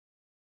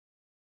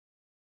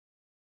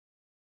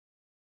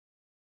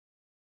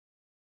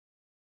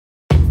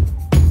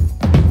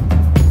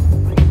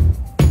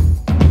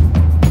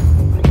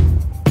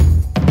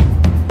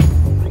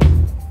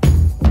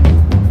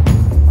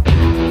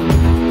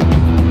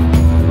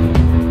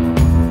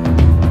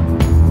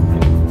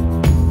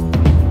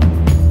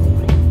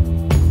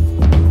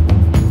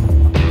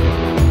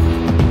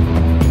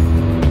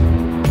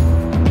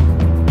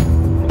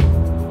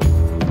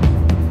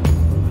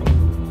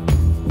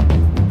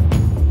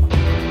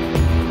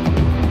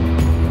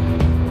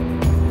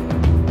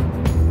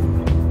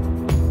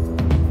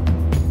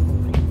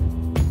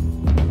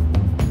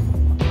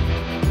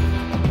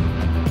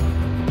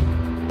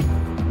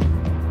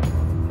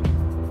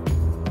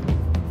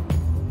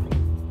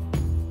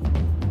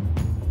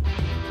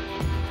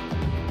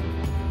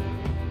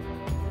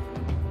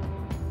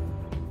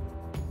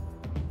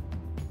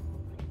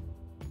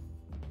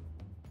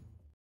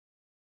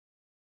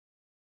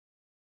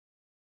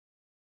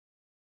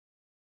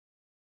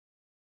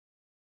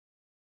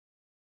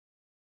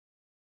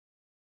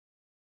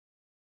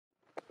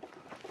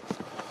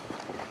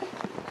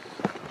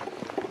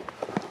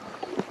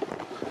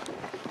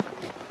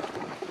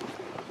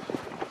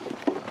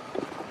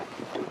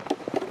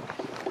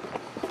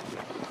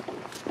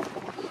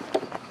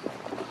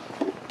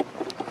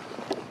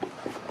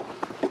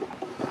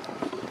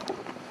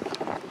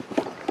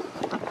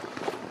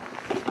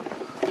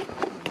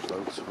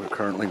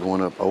Currently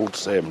going up Old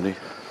 70,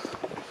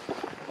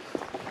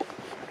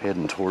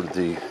 heading toward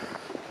the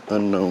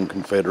unknown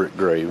Confederate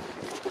grave.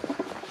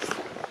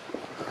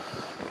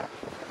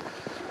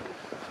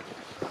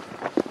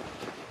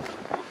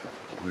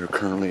 We are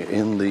currently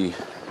in the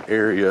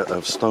area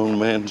of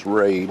Stoneman's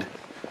raid,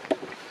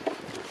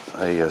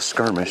 a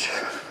skirmish.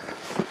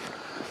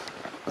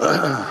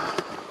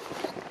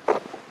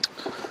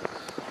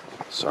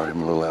 Sorry,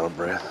 I'm a little out of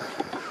breath.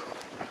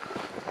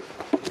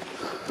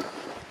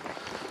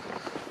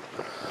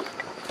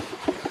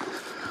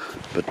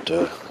 But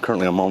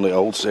currently I'm on the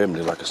Old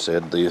 70, like I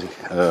said. This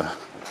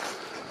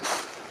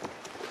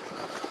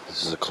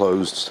is a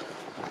closed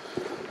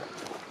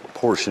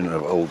portion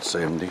of Old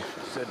 70.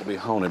 Said to be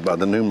haunted by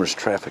the numerous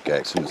traffic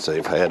accidents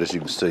they've had, as you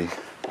can see.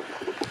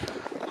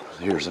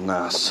 Here's a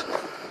nice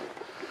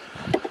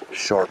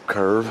sharp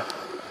curve.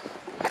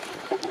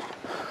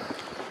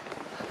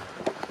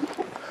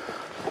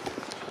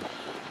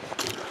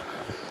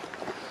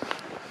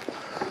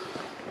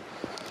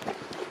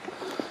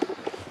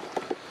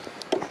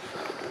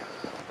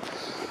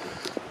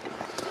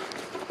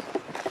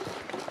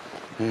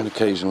 And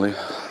occasionally,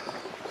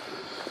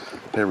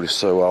 every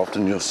so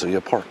often, you'll see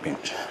a park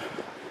bench.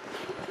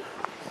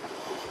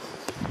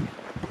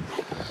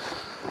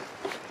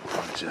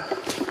 Why don't you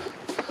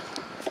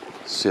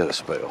sit a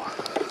spell?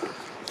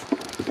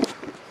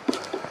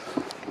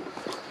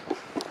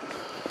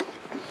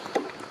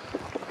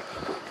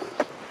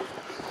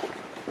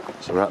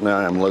 So right now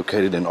I'm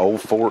located in Old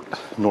Fort,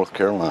 North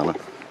Carolina,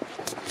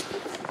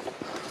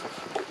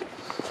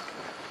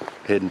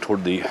 heading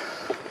toward the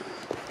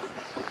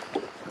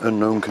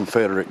unknown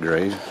Confederate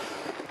grave,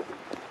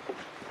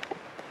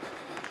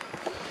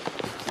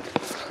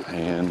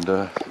 and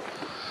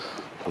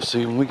we'll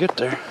see when we get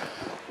there.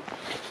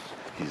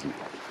 Excuse me.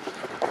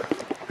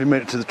 We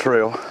made it to the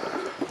trail.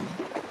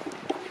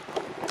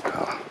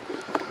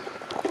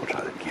 We'll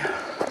try that again.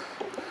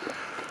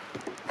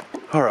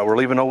 All right, we're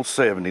leaving Old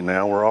 70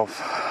 now. We're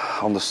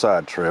off on the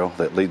side trail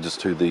that leads us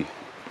to the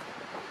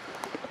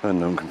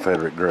unknown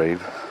Confederate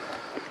grave.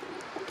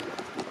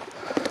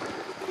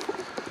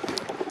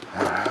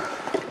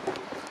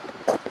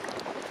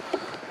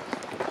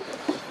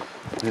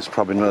 It's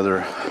probably another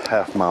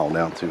half mile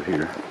down through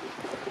here,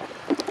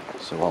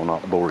 so I'll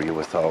not bore you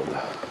with all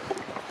the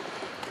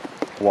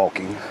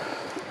walking,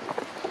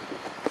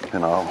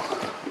 and I'll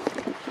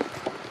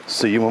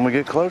see you when we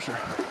get closer.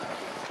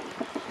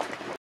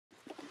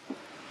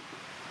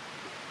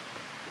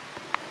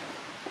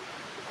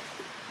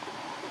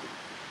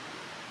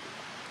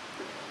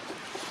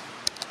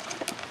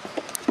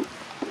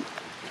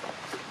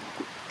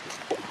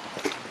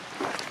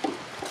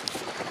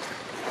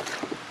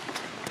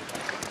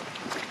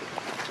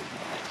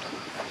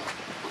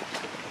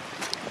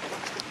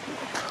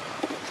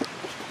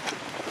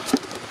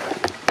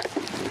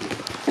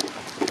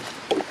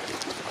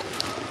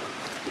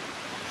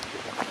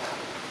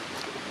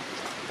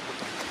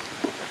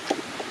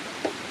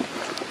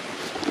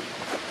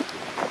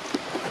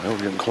 We're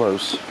getting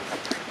close.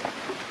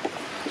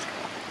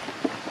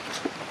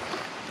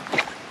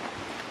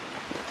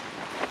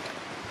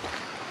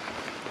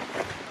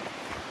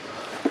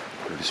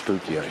 Pretty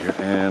spooky out here.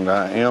 And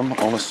I am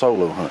on a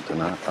solo hunt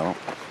tonight. I don't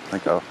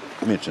think I'll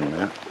mention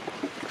that.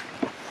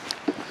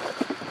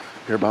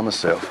 Here by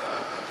myself.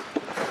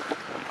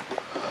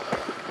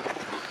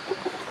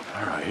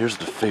 Alright, here's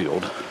the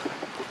field.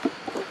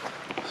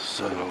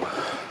 So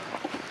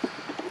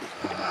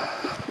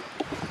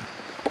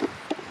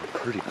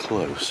pretty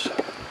close.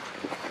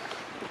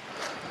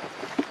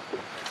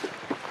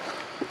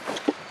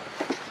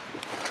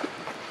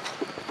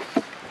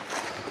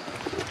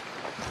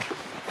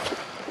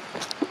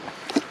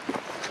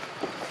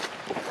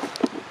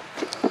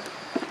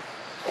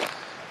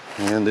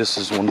 And this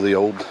is one of the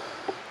old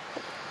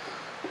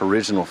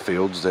original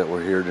fields that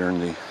were here during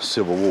the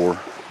Civil War.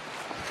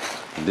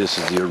 And this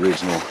is the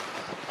original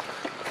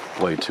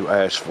way to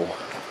Asheville,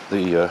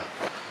 the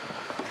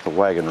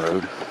wagon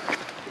road,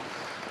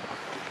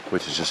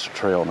 which is just a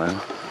trail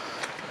now.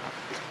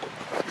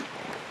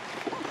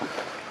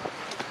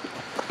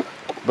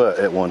 But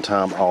at one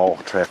time, all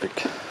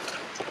traffic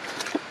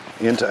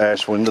into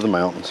Asheville, into the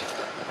mountains,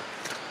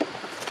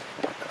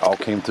 all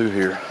came through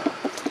here.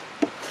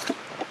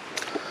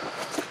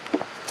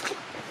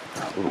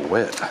 A little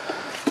wet.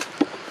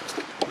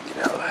 Get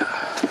out of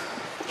that.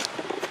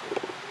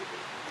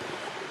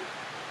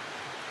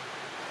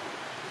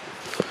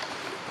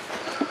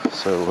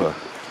 So,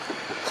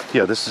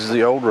 yeah, this is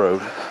the old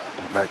road.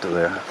 Back to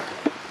there,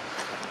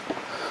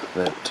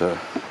 that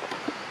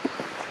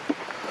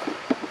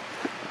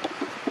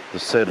the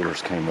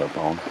settlers came up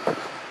on,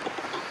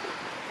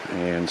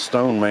 and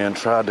Stoneman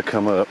tried to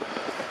come up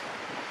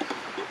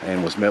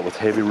and was met with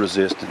heavy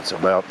resistance.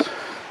 About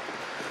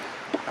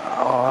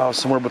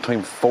somewhere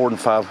between 400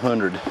 and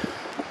 500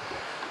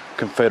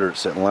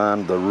 Confederates that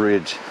lined the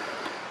ridge.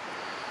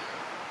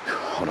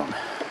 Hold on,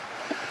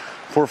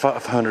 400 or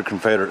 500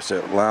 Confederates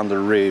that lined the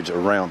ridge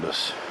around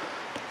us.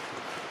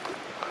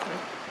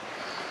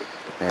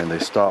 And they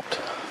stopped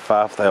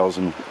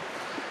 5,000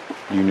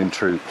 Union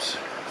troops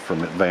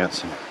from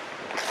advancing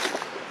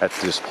at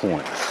this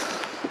point.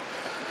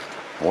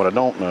 What I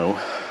don't know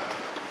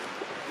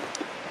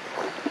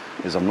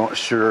is I'm not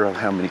sure of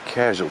how many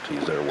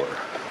casualties there were.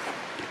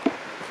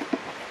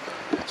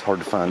 It's hard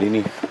to find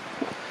any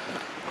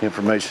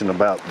information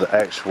about the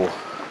actual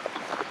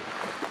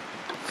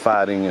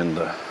fighting and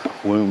the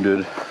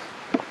wounded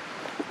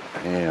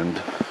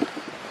and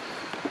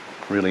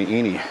really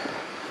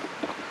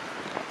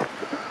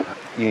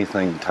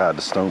anything tied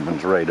to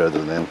Stoneman's raid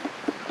other than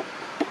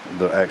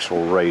the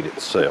actual raid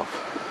itself.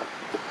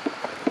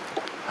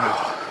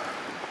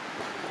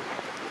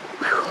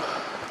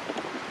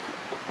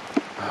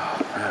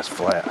 That's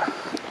flat.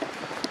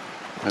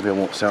 Maybe I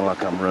won't sound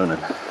like I'm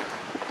running.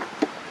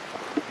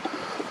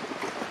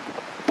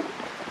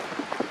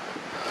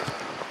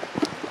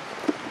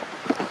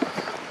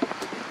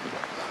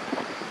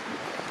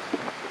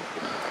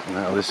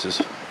 Now this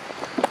is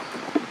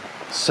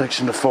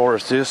section of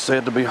forest is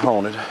said to be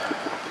haunted,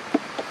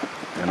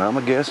 and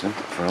I'm guessing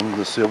from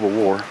the Civil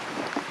War.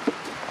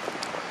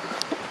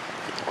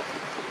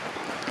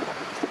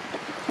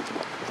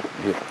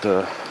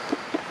 It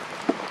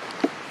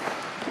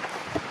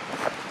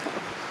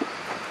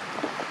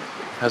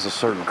has a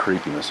certain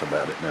creepiness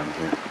about it down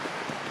here.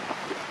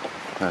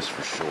 That's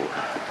for sure.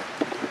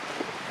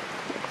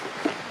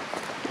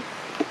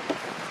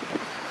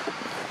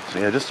 So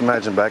yeah, just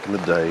imagine back in the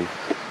day,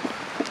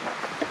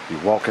 you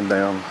walking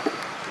down,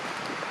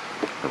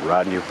 or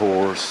riding your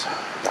horse,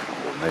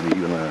 or maybe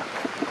even in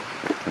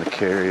a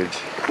carriage,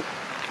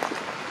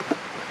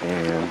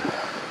 and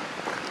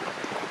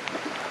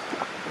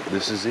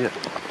this is it.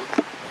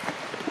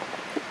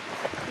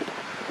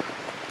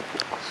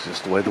 It's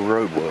just the way the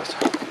road was.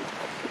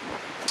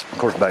 Of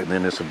course, back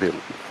then it's a bit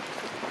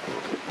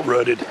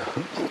rutted.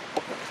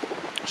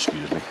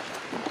 Excuse me.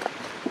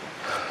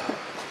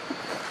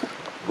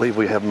 I believe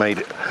we have made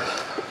it.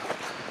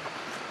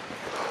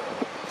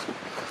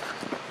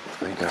 I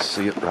think I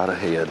see it right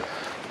ahead.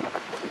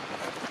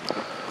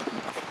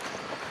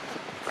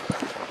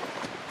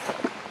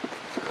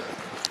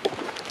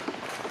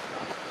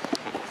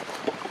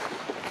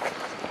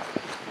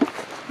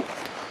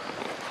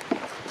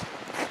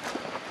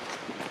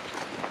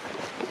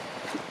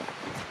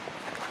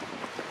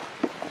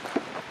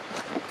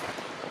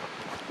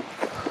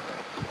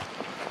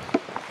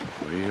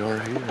 We are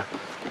here.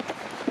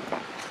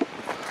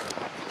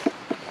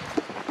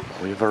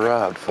 We've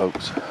arrived,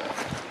 folks.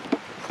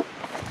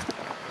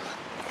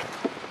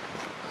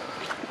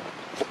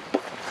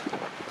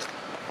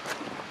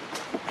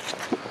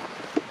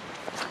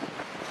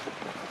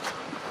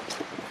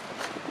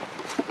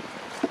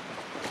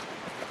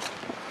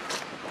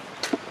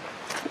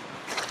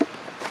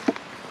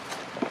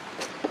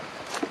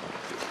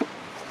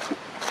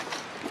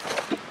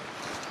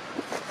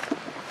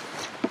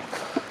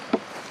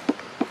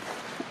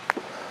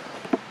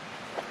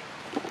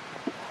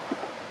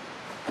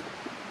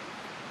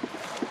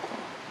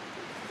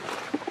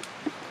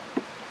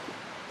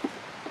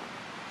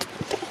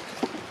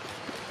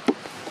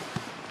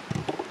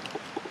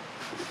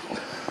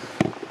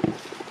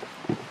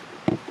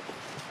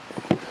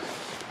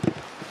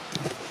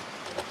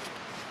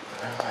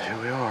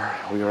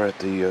 We are at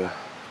the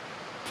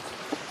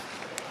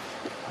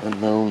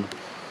unknown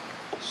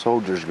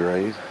soldier's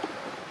grave.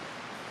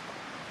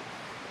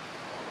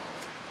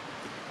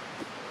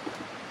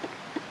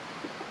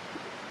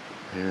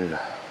 Here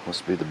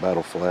must be the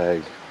battle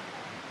flag.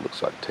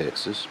 Looks like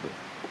Texas, but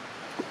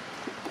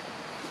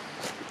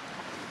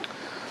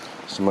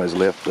somebody's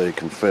left a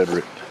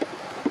Confederate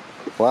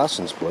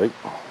license plate.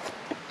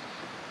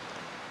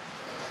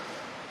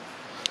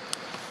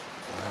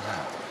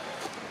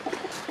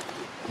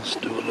 Let's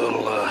do a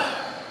little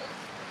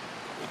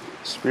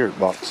spirit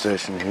box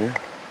session here.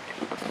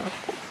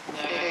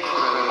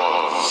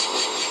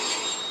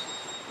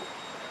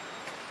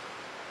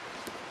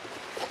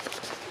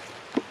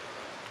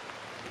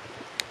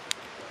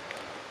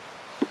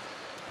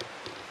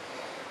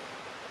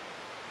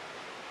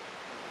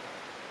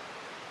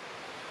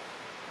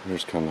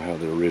 Here's kind of how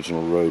the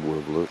original road would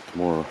have looked,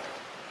 a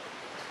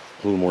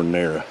little more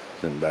narrow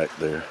than back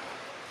there.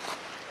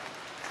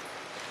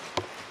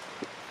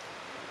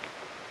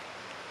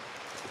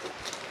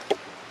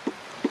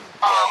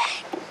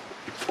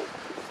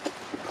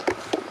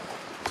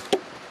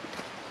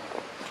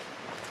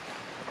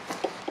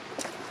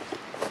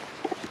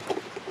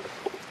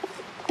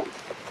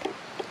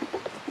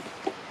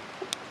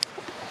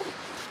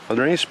 Are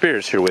there any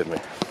spirits here with me?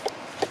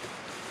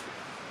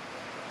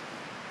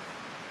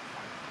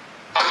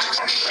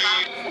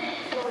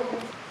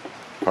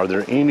 Are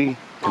there any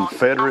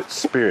Confederate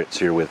spirits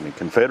here with me?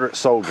 Confederate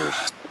soldiers?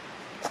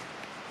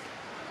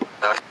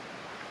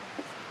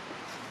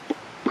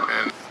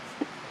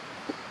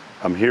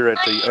 I'm here at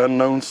the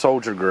unknown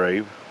soldier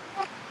grave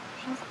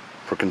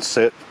for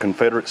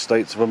Confederate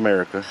States of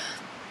America.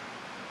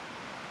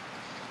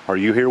 Are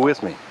you here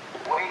with me?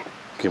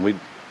 Can we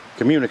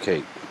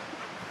communicate?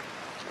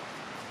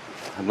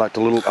 I'd like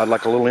a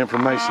little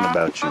information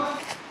about you.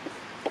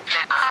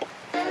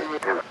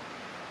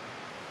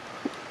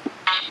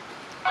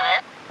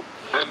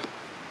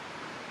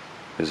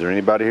 Is there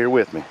anybody here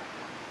with me?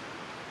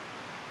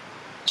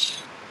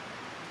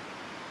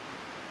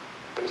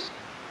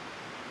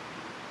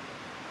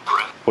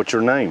 What's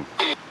your name?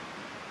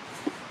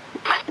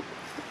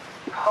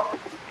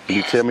 Can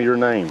you tell me your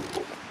name?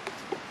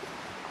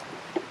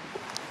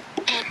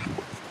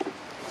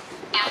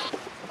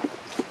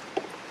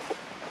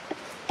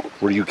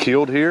 Were you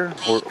killed here,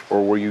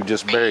 or were you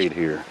just buried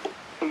here?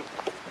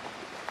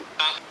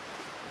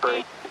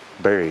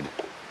 Buried.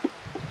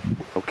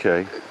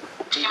 Okay.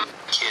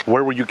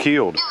 Where were you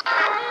killed?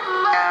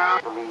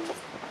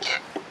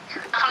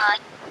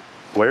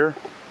 Where?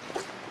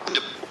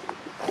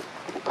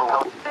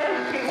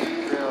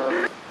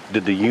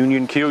 Did the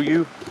Union kill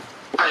you?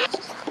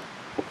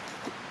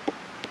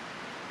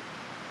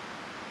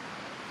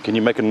 Can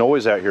you make a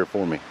noise out here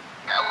for me?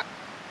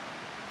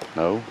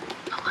 No?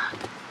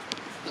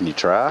 Can you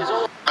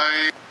try?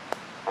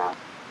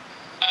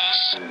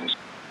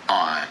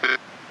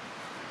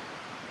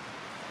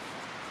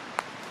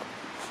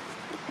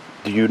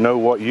 Do you know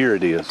what year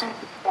it is?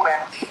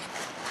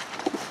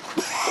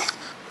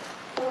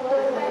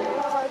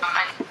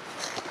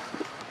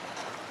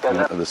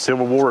 The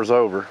Civil War is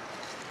over.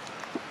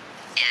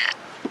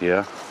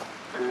 Yeah.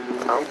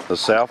 The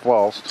South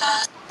lost.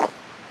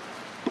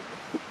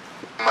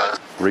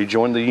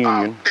 Rejoined the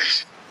Union.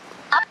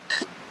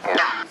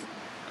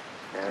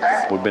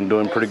 We've been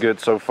doing pretty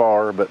good so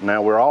far, but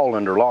now we're all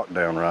under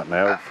lockdown right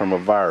now from a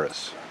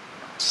virus.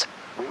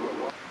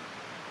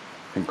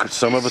 And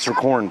some of us are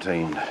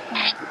quarantined.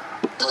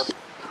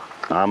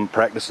 I'm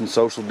practicing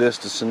social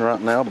distancing right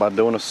now by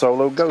doing a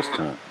solo ghost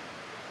hunt.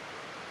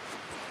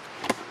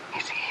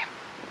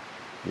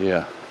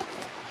 Yeah.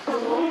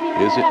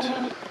 Is it?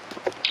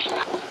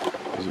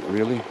 Is it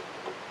really?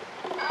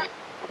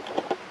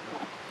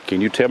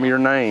 Can you tell me your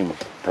name,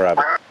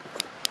 private?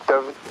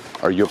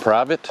 Are you a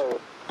private?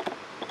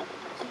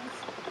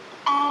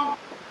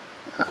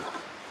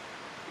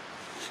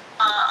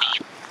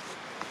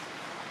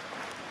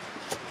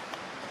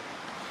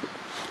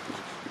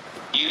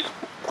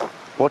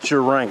 What's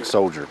your rank,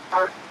 soldier?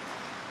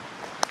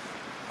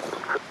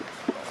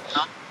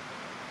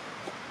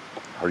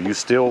 Are you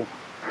still...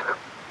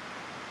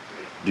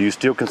 Do you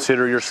still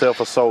consider yourself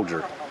a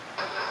soldier?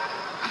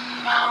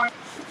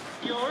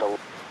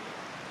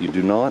 You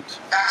do not?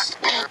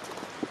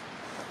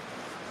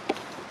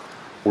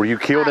 Were you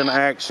killed in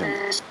action?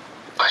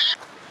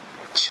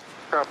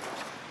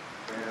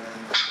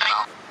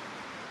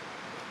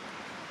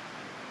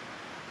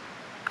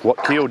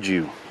 What killed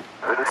you?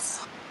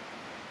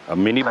 A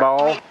mini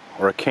ball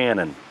or a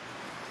cannon?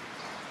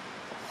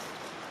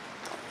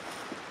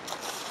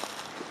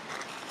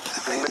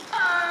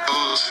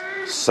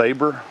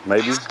 Saber,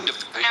 maybe?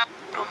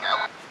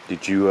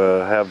 Did you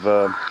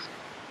have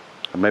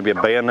maybe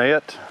a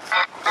bayonet?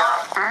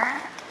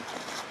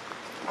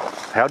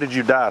 How did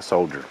you die,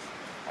 soldier?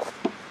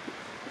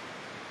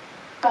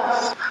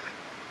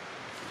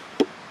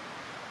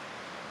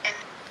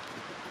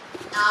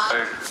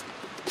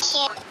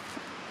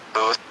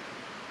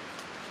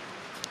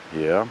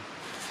 Yeah.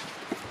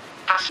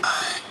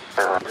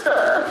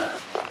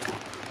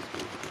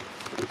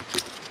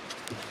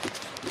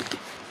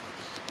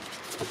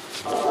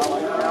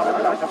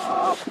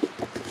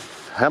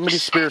 How many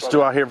spirits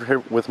do I have here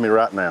with me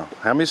right now?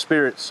 How many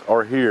spirits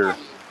are here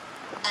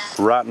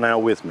right now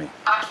with me?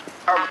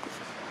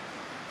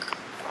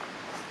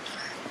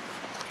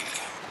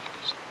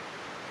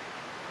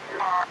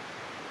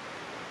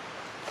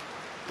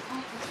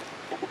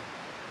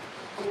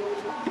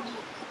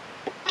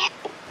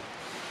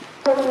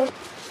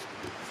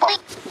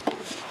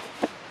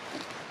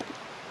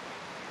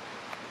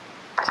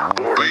 I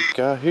think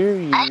I hear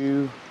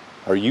you.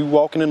 Are you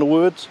walking in the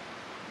woods?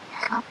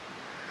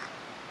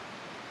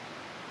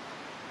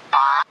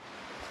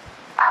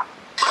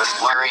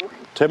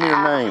 Tell me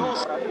your name.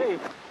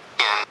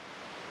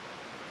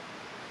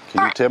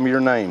 Can you tell me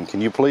your name?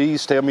 Can you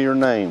please tell me your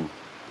name?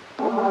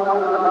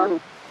 I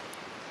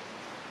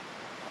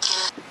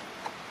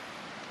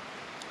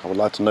would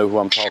like to know who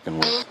I'm talking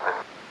with.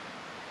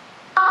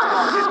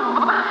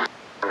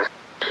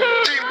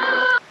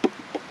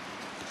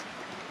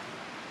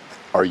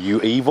 Are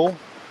you evil?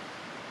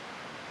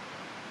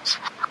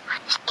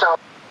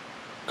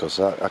 Because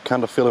I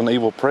kind of feel an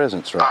evil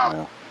presence right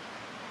now.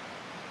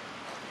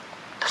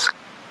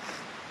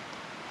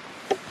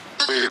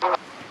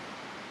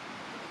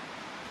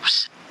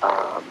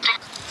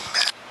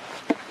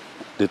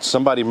 Did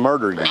somebody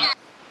murder you?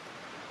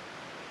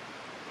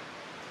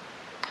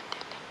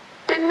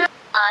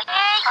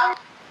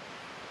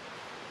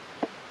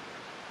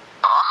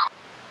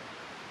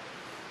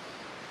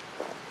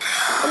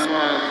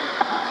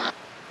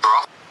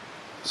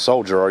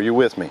 Soldier, are you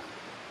with me?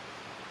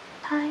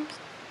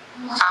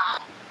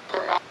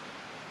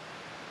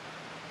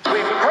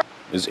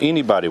 Is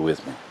anybody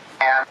with me?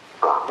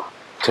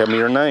 Tell me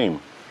your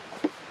name.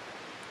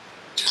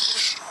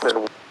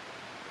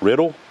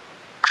 Riddle?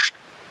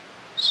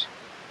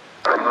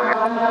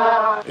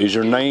 Is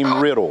your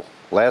name Riddle?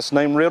 Last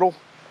name Riddle?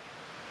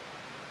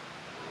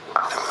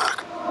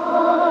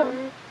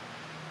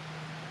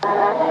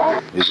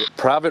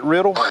 Private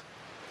Riddle?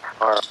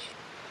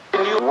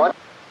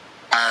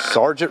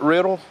 Sergeant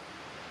Riddle?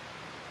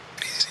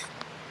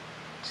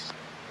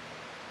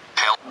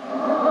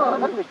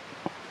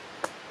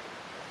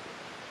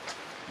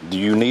 Do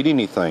you need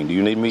anything? Do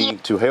you need me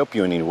to help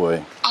you in any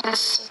way?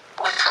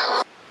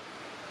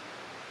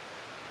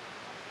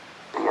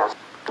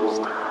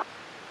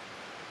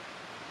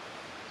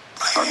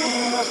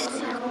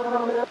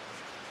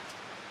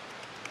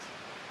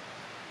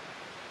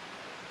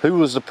 Who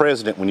was the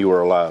president when you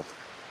were alive?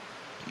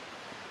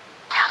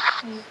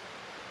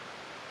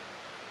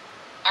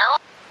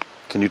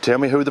 Can you tell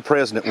me who the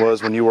president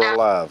was when you were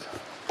alive?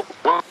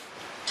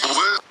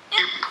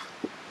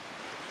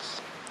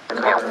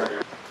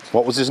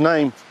 What was his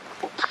name?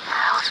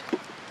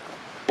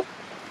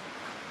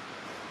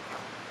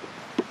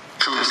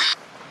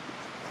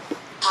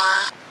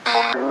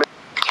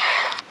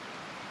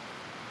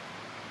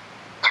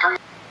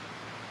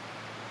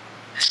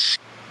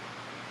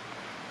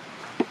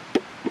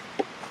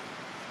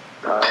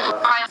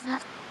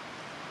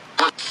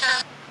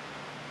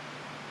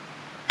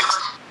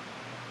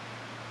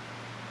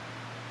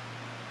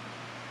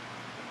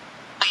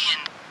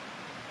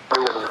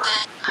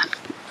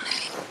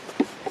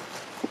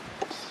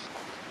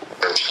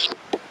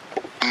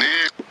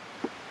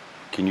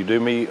 Can you do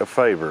me a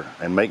favor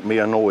and make me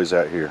a noise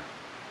out here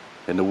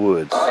in the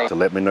woods to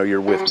let me know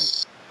you're with me?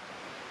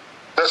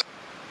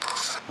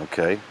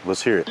 Okay,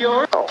 let's hear it.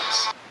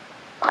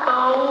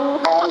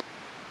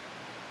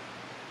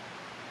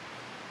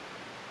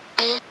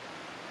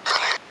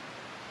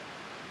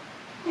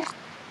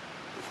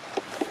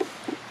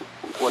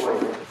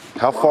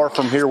 How far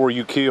from here were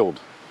you killed?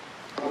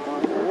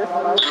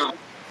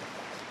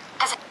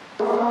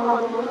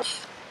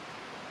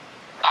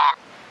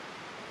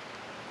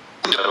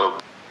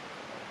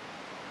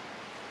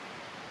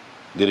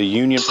 Did a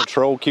Union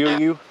patrol kill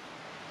you?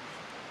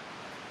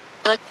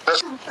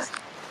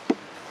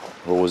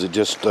 Or was it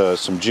just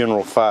some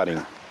general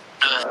fighting?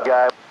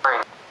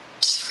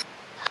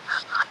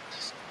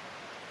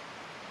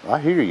 I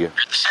hear you.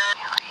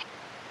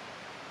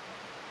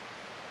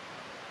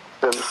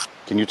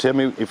 Can you tell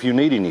me if you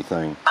need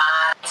anything?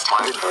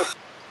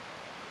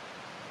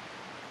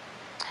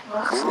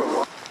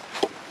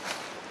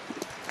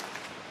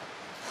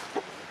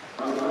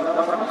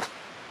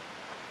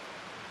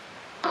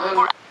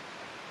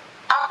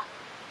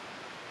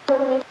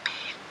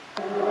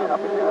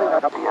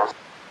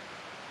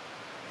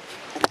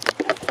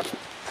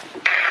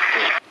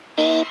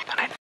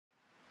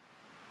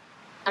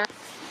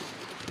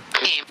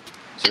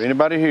 Is there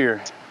anybody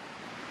here?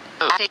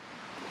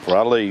 Before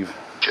I leave,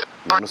 you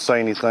want to say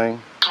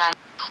anything?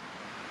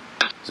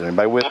 Is there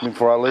anybody with me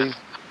before I leave?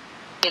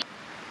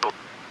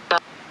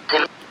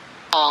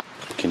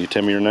 Can you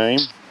tell me your name?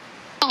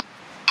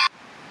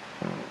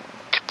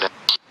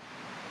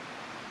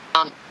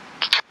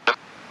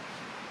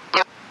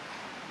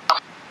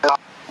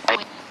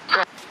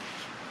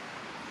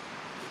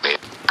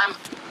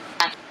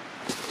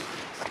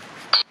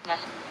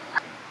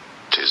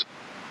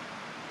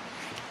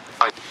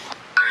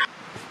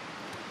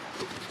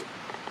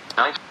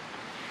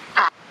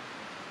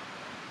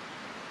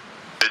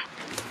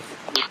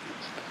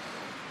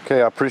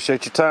 Okay, I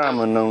appreciate your time,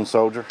 unknown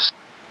soldier.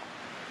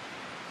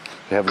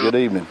 Have a good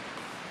evening.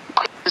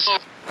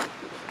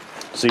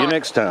 See you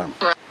next time.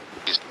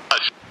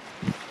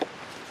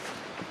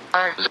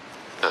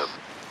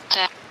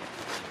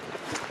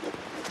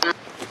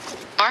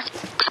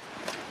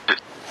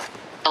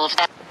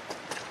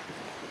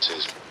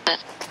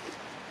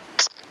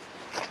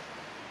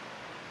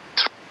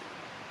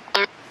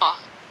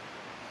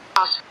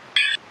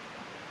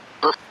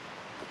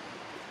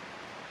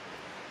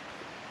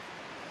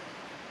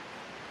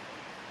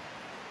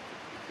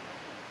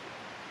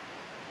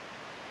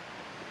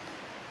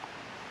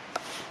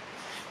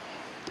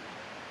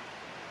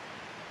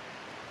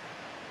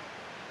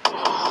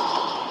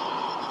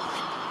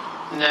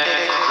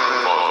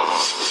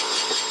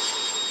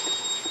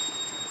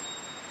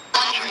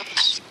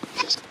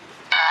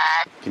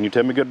 Can you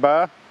tell me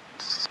goodbye?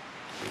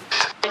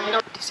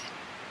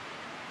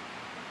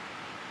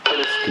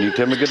 Can you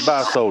tell me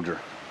goodbye, soldier?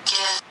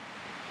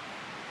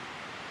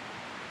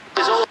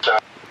 All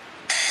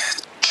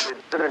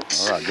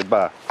right,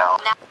 goodbye.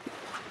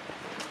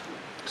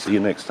 See you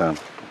next time.